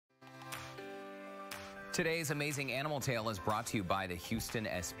Today's amazing animal tale is brought to you by the Houston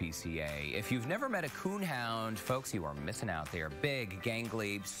SPCA. If you've never met a coonhound, folks, you are missing out. They are big,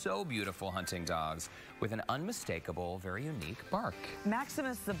 gangly, so beautiful hunting dogs with an unmistakable, very unique bark.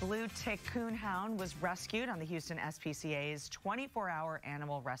 Maximus, the blue-tick coonhound, was rescued on the Houston SPCA's 24-hour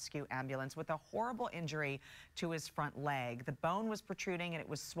animal rescue ambulance with a horrible injury to his front leg. The bone was protruding and it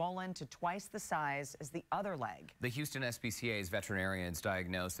was swollen to twice the size as the other leg. The Houston SPCA's veterinarians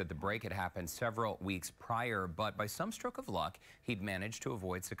diagnosed that the break had happened several weeks prior, but by some stroke of luck, he'd managed to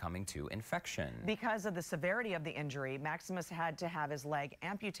avoid succumbing to infection. Because of the severity of the injury, Maximus had to have his leg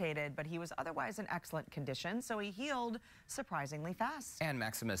amputated, but he was otherwise in excellent condition, so he healed surprisingly fast. And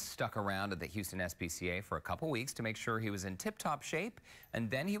Maximus stuck around at the Houston SPCA for a couple weeks to make sure he was in tip-top shape,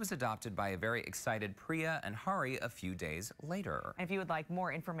 and then he was adopted by a very excited Priya and Hari a few days later. If you would like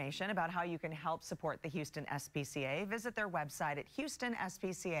more information about how you can help support the Houston SPCA, visit their website at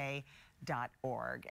houstonspca.org.